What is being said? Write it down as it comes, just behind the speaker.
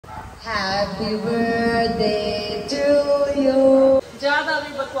Happy birthday to you. ज्यादा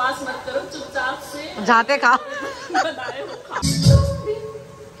भी बकवास मत करो, चुपचाप से जाते खाओ। बनाए हो खाओ।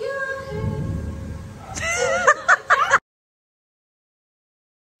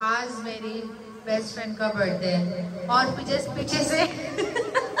 आज मेरी बेस्ट फ्रेंड का बर्थडे है और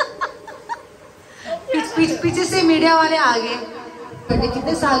पीछे से मीडिया वाले आ गए। बर्थडे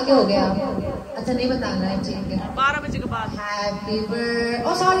कितने साल के हो गए आप? अच्छा नहीं बताना है, ठीक है। 12 बजे के बाद। हैप्पी बर्थडे,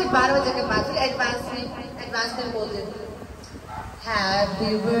 ओ सॉरी 12 बजे के बाद, फिर एडवांस में बोल देती हूँ।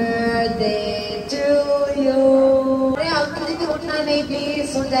 Happy birthday two you. अरे अंकल जी उठना नहीं,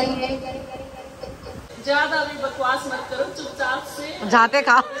 प्लीज सो जाइए। ज्यादा भी बकवास मत करो, चुपचाप से जाते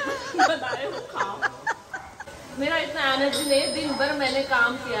खाओ। बनाए हो खाओ। मेरा इतना एनर्जी नहीं, दिन भर मैंने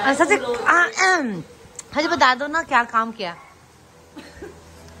काम किया है। सच मुझे बता दो ना क्या काम किया।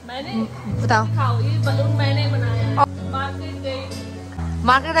 मैंने बताओ। खाओ, ये बलून मैंने बनाया। मार्केट गई,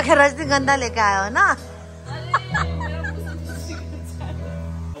 मार्केट रखे रजनीगंधा लेके आया हो ना।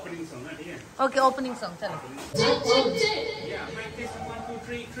 ओके ओपनिंग सॉन्ग चलो।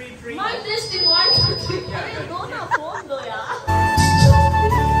 Mic testing 1 2 3। अरे दो ना, फोन दो यार।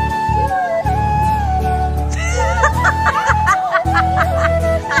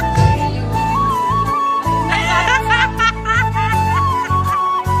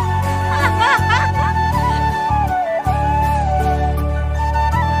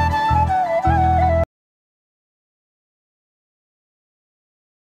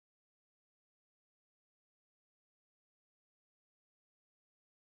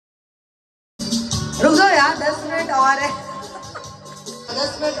 रुक जाओ यार, 10 मिनट और है।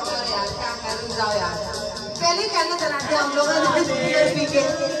 10 मिनट और है यार, क्या है, रुक जाओ यार। पहले कहना चलाते हम लोग पी के।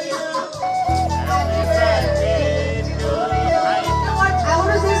 I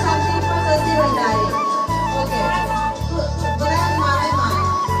want to say something for Sasi Bhandari. Okay. बुरा तुम्हारा ही मान।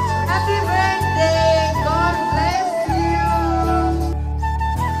 Happy birthday, God bless you.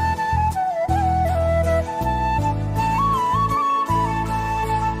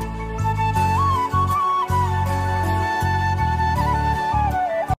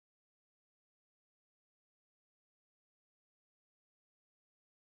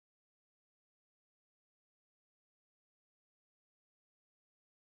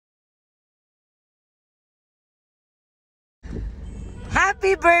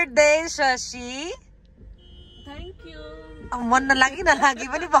 Happy birthday, Shashi. Thank you. मन नलागी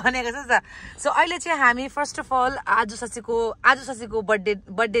पनि भनेको छ। सो अहिले चाहिँ हामी फर्स्ट अफ अल आज शशीको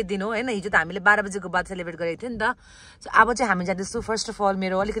बर्थडे दिन हो हैन। हिजो त हामीले 12 बजेको बाद सेलिब्रेट गरेको थियो नि त। सो अब चाहिँ हामी जाँदैछौँ। फर्स्ट अफ अल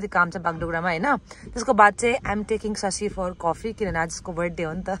मेरो अलिकति काम छ बागडोग्रामा हैन। त्यसको बाद चाहिँ आइ am taking Shashi for coffee, किनभने आज उसको बर्थडे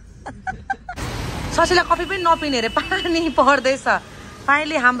हो नि त। शशीलाई कफी पनि नपिने रे, पानी पर्दैछ।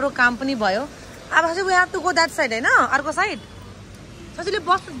 फाइनली हाम्रो काम पनि भयो। अब Shashi we have to go that side हैन, अर्को साइड। शशीले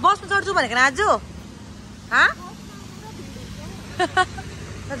बसमा चढ्छु भनेको आज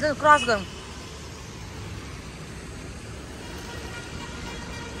क्रस गरौँ।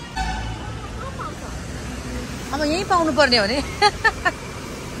 अब यही पाउनु पर्ने हो नि।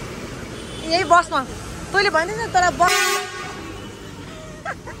 यही बसमा तैँले भनिदिन्छ तर बस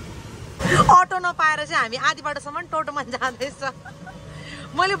अटो नपाएर चाहिँ हामी आधी बाटोसम्म टोटोमा जाँदैछ।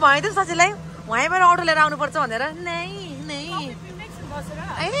 मैले भनिदिएँ शशीलाई वहीँबाट अटो लिएर आउनुपर्छ भनेर। नै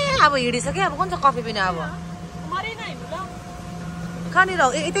ए अब हिँडिसक्यो, अब कुन चाहिँ कफी पिने अब कहाँनिर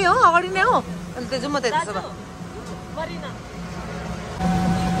यतै हो, अगाडि नै हो। अनि त्यो जाउँ म त त्यसो भए।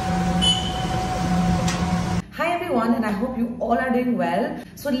 Hi everyone, and I hope you all are doing well.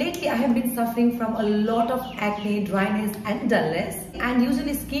 So lately I have been suffering from a lot of acne, dryness and dullness, and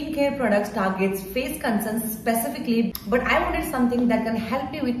usually skincare products targets face concerns specifically, but I wanted something that can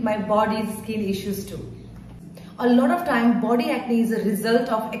help me with my body's skin issues too. A lot of time body acne is a result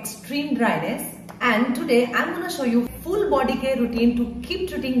of extreme dryness, and today I'm going to show you full body care routine to keep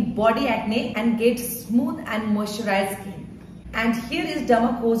treating body acne and get smooth and moisturized skin. And here is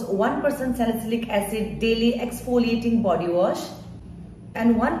Dermaco's 1% salicylic acid daily exfoliating body wash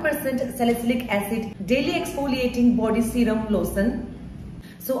and 1% salicylic acid daily exfoliating body serum lotion.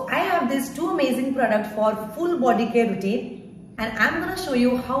 So I have these two amazing products for full body care routine, and I'm going to show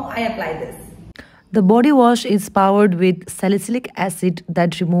you how I apply this. The body wash is powered with salicylic acid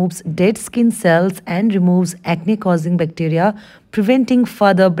that removes dead skin cells and removes acne-causing bacteria, preventing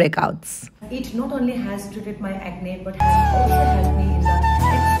further breakouts. It not only has treated my acne but has also helped me in the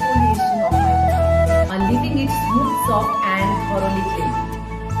exfoliation of my body, leaving it smooth, soft and thoroughly clean.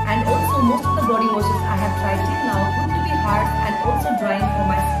 And also most of the body washes I have tried till now proved to be hard and also drying for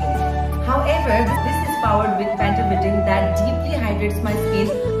my skin. However, this is powered with pantobidine that deeply hydrates my skin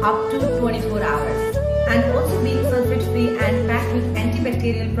up to 24 hours. And also being sulfate free and packed with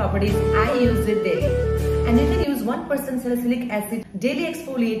antibacterial properties, I use it daily. And you can use 1% salicylic acid daily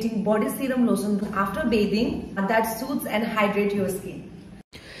exfoliating body serum lotion after bathing that soothes and hydrates your skin.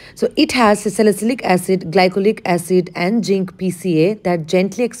 So it has salicylic acid, glycolic acid and zinc PCA that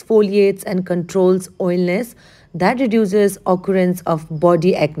gently exfoliates and controls oiliness that reduces occurrence of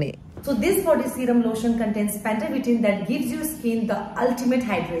body acne. So this body serum lotion contains pentavitin that gives your skin the ultimate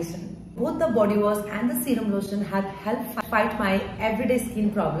hydration. Both the body wash and the serum lotion have helped fight my everyday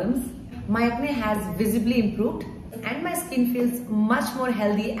skin problems. My acne has visibly improved and my skin feels much more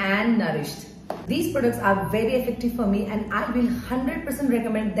healthy and nourished. These products are very effective for me and I will 100%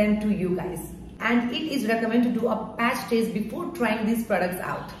 recommend them to you guys. And it is recommended to do a patch test before trying these products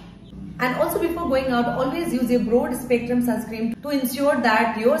out. And also before going out, always use a broad spectrum sunscreen to ensure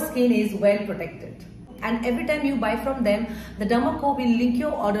that your skin is well protected. And every time you buy from them, the Dermaco will link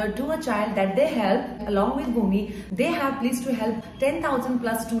your order to a child that they help. Along with Bhumi, they have pleased to help 10,000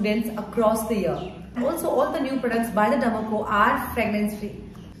 plus students across the year. Also, all the new products by the Dermaco are fragrance free.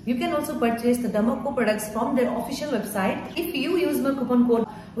 You can also purchase the Dermaco products from their official website. If you use my coupon code,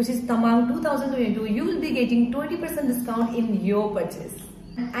 which is TAMANG2022, you will be getting 20% discount in your purchase.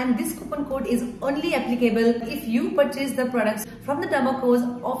 And this coupon code is only applicable if you purchase the products from the Dermaco's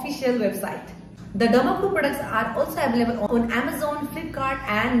official website. The Dermaco products are also available on Amazon, Flipkart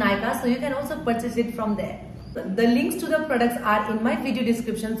and Nykaa, so you can also purchase it from there. The links to the products are in my video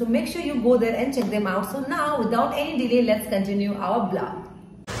description, so make sure you go there and check them out. So now, without any delay, let's continue our vlog.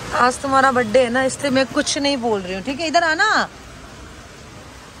 आज तुम्हारा birthday है ना, इसलिए मैं कुछ नहीं बोल रही हूँ, ठीक है? इधर आना,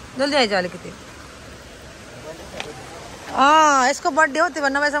 जल्दी आ जाओ लेके। हाँ, इसको बर्थडे होते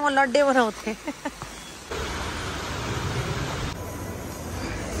वरना वैसे हम लड्डे बनाते।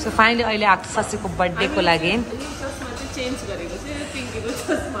 So finally, अहिले आएको ससीको बर्थडे को लागि।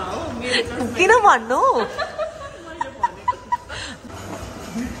 किन भन्नु?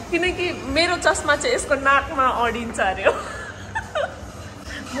 किनकि मेरो चस्मा चाहिँ यसको नाकमा अडिन्छ अरे।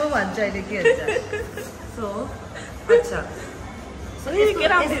 म भन्छु अहिले के हुन्छ। सो अच्छा।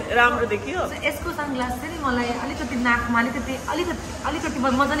 राम्रो देखियो। यसको सनग्लास चाहिँ नि मलाई अलिकति नाकमा अलिकति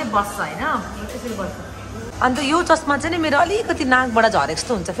मजाले बस्छ हैन, त्यसरी बस्छ। अन्त यो चस्मा चाहिँ नि मेरो अलिकति नाकबाट झरेको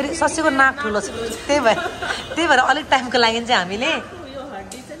जस्तो हुन्छ, फेरि ससीको नाक ठुलो छ, त्यही भएर अलिक टाइमको लागि चाहिँ हामीले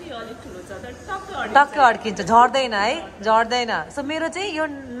टक्कै अड्किन्छ, झर्दैन है, झर्दैन। सो मेरो चाहिँ यो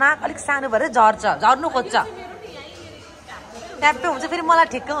नाक अलिक सानो भएर झर्छ, झर्नु खोज्छ, ट्याप्पै हुन्छ, फेरि मलाई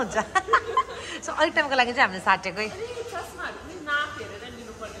ठिक्क हुन्छ। सो अलिक टाइमको लागि चाहिँ हामीले साटेकै।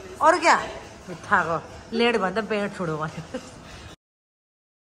 अरू क्या थाहा लेड भन्दा पेट ठुलो भन्यो।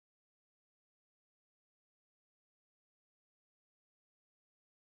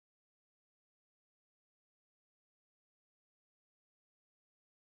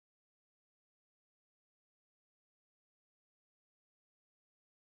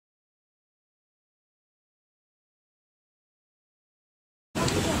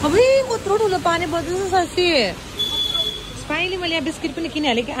 अबे कत्रो ठुलो पानी पर्दैछ ससी। फाइनली मैले यहाँ बिस्किट पनि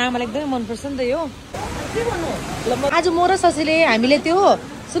किनिहालेँ कि आमालाई एकदमै मनपर्छ नि त यो। आज म र ससीले हामीले त्यो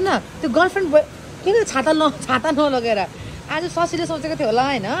सुन न, त्यो गर्लफ्रेन्ड किन छाता नलगेर आज ससीले सोचेको थियो होला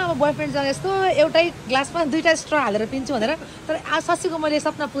होइन, अब बोयफ्रेन्डसँग यस्तो एउटै ग्लासमा दुईटा स्ट्र हालेर पिन्छु भनेर, तर आज ससीको मैले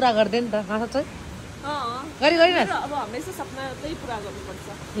सपना पुरा गरिदिएँ नि त। साँच्चै गरिन अब हमेसा सपना चाहिँ पुरा गर्नुपर्छ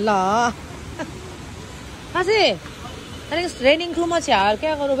ल। साँच्चै ट्रेनिंग टू मच यार,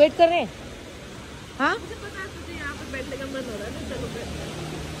 क्या करो, वेट कर रहे हैं। हाँ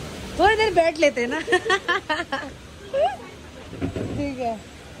थोड़ी देर बैठ लेते हैं ना। ठीक है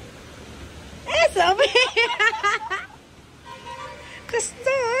ऐसा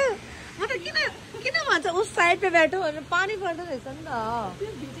कस्तो मतलब किन भन्छ उस साइड पे बैठो भनेर, पानी पर्दो रहेछ नि त।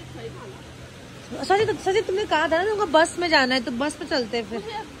 सची तुमने कहा था ना उनको बस में जाना है, तो बस में चलते हैं फिर।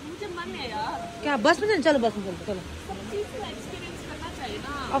 क्या बस में चलो, बस में चलते, चलो।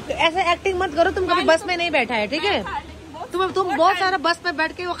 ओके, ऐसे एक्टिंग मत करो, तुम कभी बस में नहीं बैठा है, ठीक है? तुम बहुत सारा बस में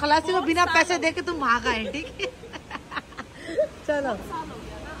बैठ के वो खलासी को बिना पैसे दे के तुम भागा है, ठीक है? चलो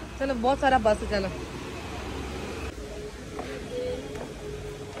चलो, बहुत सारा बस है, चलो।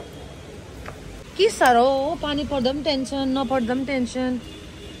 कि साह्रो पानी पर्दा पनि टेन्सन, नपर्दा पनि टेन्सन।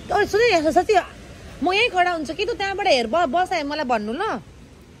 सुन साथी, म यहीँ खडा हुन्छु कि तँ त्यहाँबाट हेर, बस आयो मलाई भन्नु ल।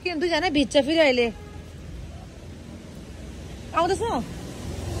 किन दुईजना भिज्छ फेरि अहिले। आउँदैछ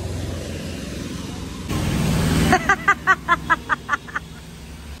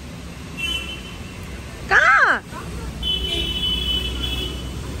कहाँ?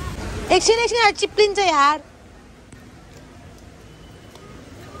 एकछिन चिप्लिन्छ यार।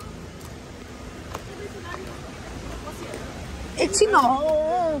 एकछिन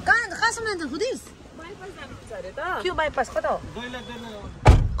कहाँसम्म जान्छ खुदिस? क्यों बाइपास कता हो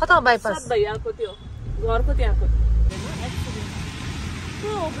कता हो बाइपास घरको त्यहाँको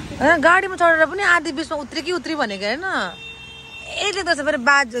गाडीमा चढेर पनि आधी बिचमा उत्रे कि उत्रि भनेको होइन यसले त फेरि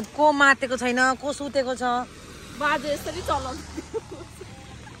बाज को मातेको छैन को सुतेको छ बाजे यसरी चलाउँछ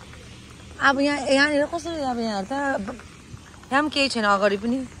अब यहाँनिर कसरी अब यहाँ त यहाँ पनि केही छैन अगाडि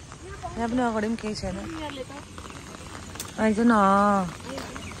पनि यहाँ पनि अगाडि पनि केही छैन आइज न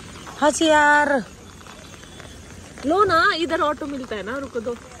हसियार लो ना इधर ऑटो मिलता है ना रुको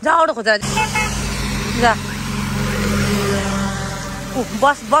दो जा ऑटो खोजा जा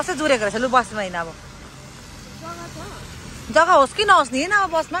बसै जुरेको रहेछ लु बसमा हिँड अब जग्गा होस् कि नहोस् नि हिँड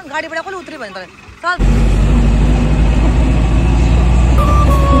अब बसमा गाडीबाट कसले उत्रियो भने चल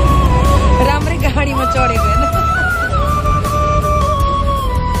राम्रै गाडीमा चढेको होइन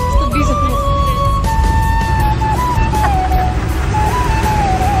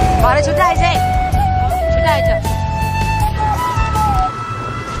भरे छुट्टा आइज है छुट्टा आइज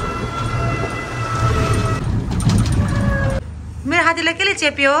मेरो हातीलाई केले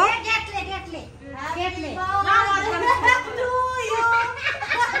चेप्यो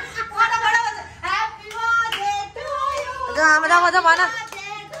भन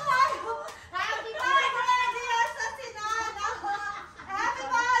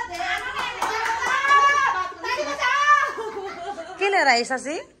के लिएर आइस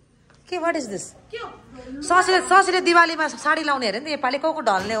ससी के वाट इज दिस ससीले दिवालीमा साडी लाउने अरे नि त योपालि को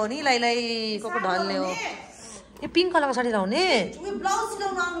ढल्ने हो नि लाई को ढल्ने हो यो पिङ्क कलरको साडी लाउने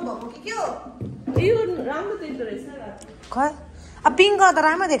खै अब पिङ्क कलर त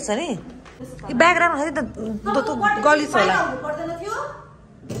राम्रो देख्छ नि यो ब्याकग्राउन्ड खालि त गलिस होला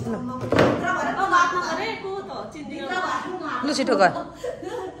लु छिटो गर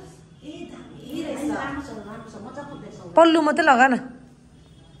पल्लु मात्रै लगा न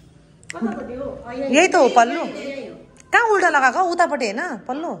यही त हो पल्लु कहाँ उल्टा लगाएको उतापट्टि होइन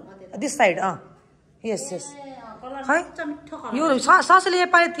पल्लु दिस साइड यस यस खै यो ससुले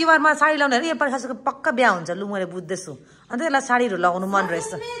योपालि तिहारमा साडी लाउने अरे योपालि ससुको पक्का बिहा हुन्छ लु मैले बुझ्दैछु अन्त यसलाई साडीहरू लगाउनु मन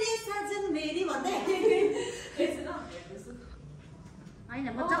रहेछ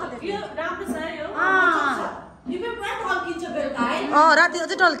राति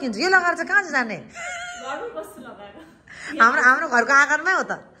अझै टल्किन्छ यो लगाएर चाहिँ कहाँ चाहिँ जाने हाम्रो घरको आँगनमै हो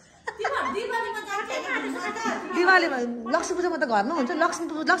त दिवालीमा लक्ष्मी पूजामा त घरमा हुन्छ लक्ष्मी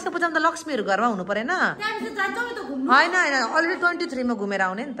पूजामा त लक्ष्मीहरू घरमा हुनु परेन होइन होइन अलरेडी 23 मा घुमेर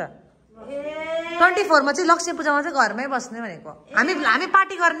आउने नि त 24 मा चाहिँ लक्ष्मी पूजामा चाहिँ घरमै बस्ने भनेको हामी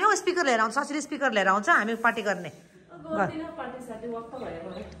पार्टी गर्ने हो स्पिकर लिएर आउँछ ससुले स्पिकर लिएर आउँछ हामी पार्टी गर्ने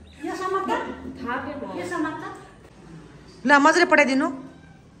ल मजाले पठाइदिनु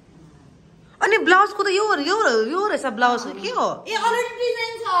अनि ब्लाउजको त यो रहेछ ब्लाउज के हो ए अलरेडी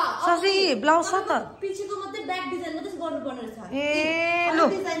डिजाइन छ ससी ब्लाउज छ त पिछेको मात्रै ब्याक डिजाइन मात्रै गर्नु पर्ने रहेछ ए लो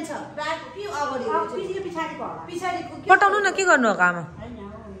डिजाइन छ ब्याक के अगाडि पिछेको पछाडीको होला पछाडीको पटाउनु न के गर्नु हो आमा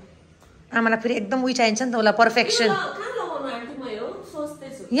आमालाई फेरि एकदम उही चाहिन्छ नि त उसलाई पर्फेक्सन कहाँ लगाउनु आन्टी म यो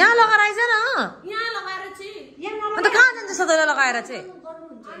सोच्दैछु यहाँ लगाएर आइज न यहाँ लगाएर चाहिँ अन्त कहाँ जान्छ सधैँ लगाएर चाहिँ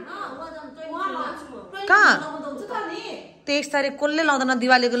कहाँ 23 तारिक कसले लाउँदैन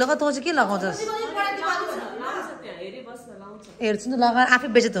दिवालीको लगा तँ चाहिँ के लगाउँछस् हेर्छु नि लगाएर आफै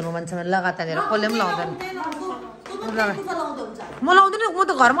बेचेत हुनु मान्छे भने लगा त्यहाँनिर कसले पनि लाउँदैन म लाउँदिनँ म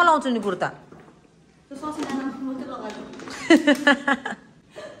त घरमा लाउँछु नि कुर्ता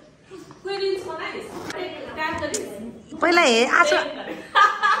पहिला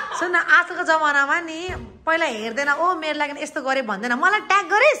सुन आजको जमानामा नि पहिला हेर्दैन ओ मेरो लागि यस्तो गरे भन्दैन मलाई ट्याग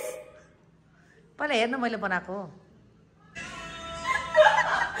गरिस् पहिला हेर्न मैले बनाएको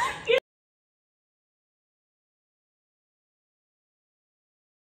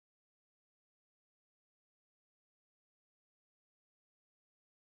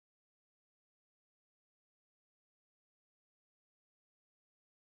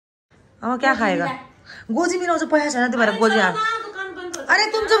अब क्या खाएगा गोजी मिलाउँछु पैसा छैन त्यो भएर गोजी अरे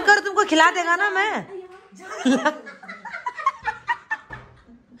तुम चुप कर तुमको खिला देगा ना मैं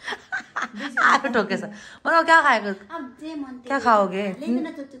आलू ठोके छ बताओ क्या खाएगा क्या खाओगे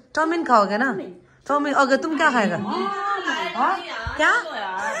चाउमिन खाओगे ना चाउमिन अगर तुम क्या खाएगा क्या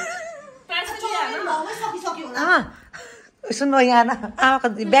सुन्नु यहाँ न आमाको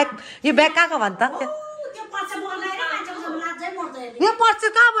ब्याग यो ब्याग कहाँको भन्छ यो पर्स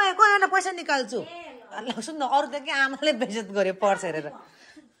कहाँ भयो कोही बेला पैसा निकाल्छु सुन्नु अरू त के आमाले बेइज्जत गर्यो पर्स हेरेर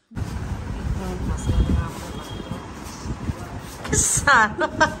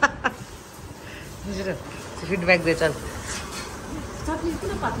फिडब्याक दे चल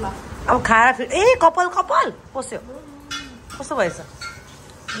अब खाएर फेरि ए कपाल पस्यो कस्तो भएछ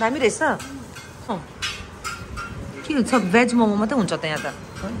दामी रहेछ के हुन्छ भेज मोमो मात्रै हुन्छ त यहाँ त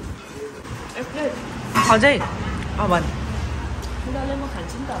एक प्लेट अझै भन डल्लै म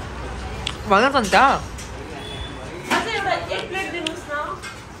खान्छु नि त भन त नि त अझै एउटा एक प्लेट दिनुहोस् न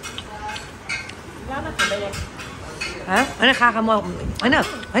गाना खाँदै होइन खा म होइन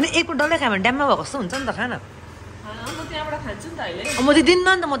होइन एकपल्ट डल्लै खायो भने ड्याममा भएको जस्तो हुन्छ नि त खान म त्यहाँबाट खान्छु नि त अहिले म चाहिँ दिन्न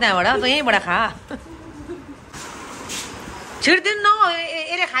नि त म त्यहाँबाट त यहीँबाट खा छिर्दिन्न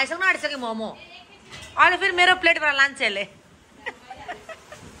यसले खाइसक्नु आँटिसक्यो मोमो अहिले फेरि मेरो प्लेटबाट लान्छ यसले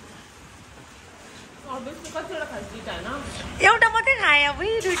कतिवटा खान्छ दुईटा होइन एउटा मात्रै खाएँ अब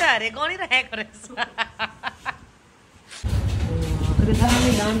दुइटा अरे गनिरहेको रहेछ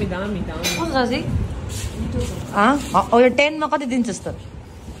दामी दामी दामी दामी कस्तो छ यो 10 मा कति दिन्छस् त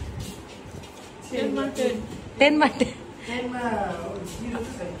 10 मा 10 10 मा 10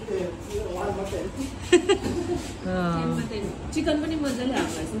 चिकन पनि मजाले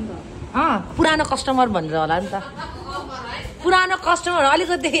हाल्छ नि त पुरानो कस्टमर भनेर होला नि त पुरानो कस्टमर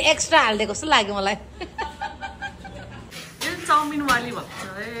अलिकति एक्स्ट्रा हालिदिएको जस्तो लाग्यो मलाई चाउमिन वाली भएको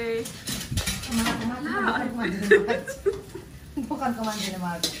छ दोकानको मान्छेले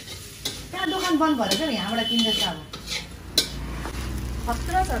मार्छ त्यहाँ दोकान बन्द भएर चाहिँ यहाँबाट किन्दैछ अब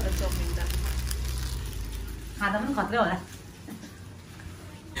खतरा छ त चाउमिन त खाँदा पनि खत्रै होला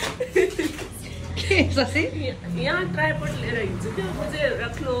यहाँ ट्राइपॉड लिएर हिँड्छु क्या मुझे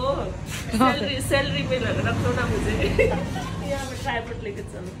रख लो सैलरी पे रख लो ना मुझे यहाँ पे ट्राइपॉड लेके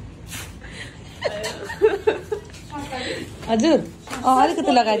चलो हजुर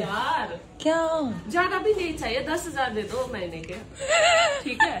अलिकति लगाइदिनु यार क्या ज्यादा भी नहीं चाहिए 10,000 दे दो महीने के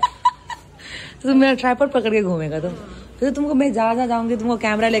ठीक है तो मेरा ट्राइपॉड पकड़ के घूमेगा तुम फिर तुमको मैं जहाँ जाऊंगी तुमको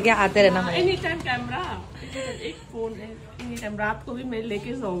कैमरा लेके आते रहना एनी टाइम कैमरा एक फोन है एनी टाइम रात को भी मैं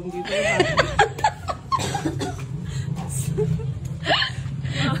लेके सोऊंगी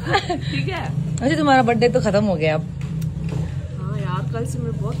ठीक है अच्छा तुम्हारा बर्थडे तो खत्म हो गया अब हाँ यार कल से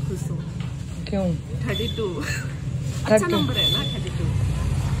मैं बहुत खुश हूँ क्यों 32 अच्छा नंबर है ना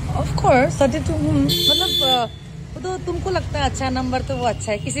 32 ऑफ कोर्स 32 मतलब वो तो तुमको लगता है अच्छा नंबर तो वो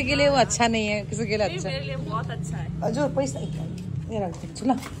अच्छा है किसी के लिए वो अच्छा नहीं है किसी के लिए अच्छा है मेरे लिए बहुत अच्छा है जो पैसा ये रख दो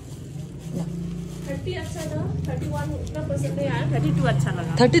ला 30 अच्छा था 31 उतना पसंद नहीं आया 32 अच्छा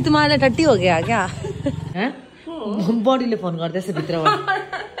लगा 30 तुम्हारे 30 हो गया क्या हैं बडीले फोन गर्दैछ भित्रबाट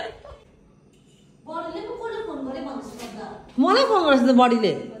बडीले पो कसले फोन गरे भन्नुस् त मलाई फोन गर्छ त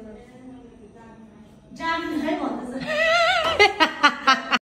बडीले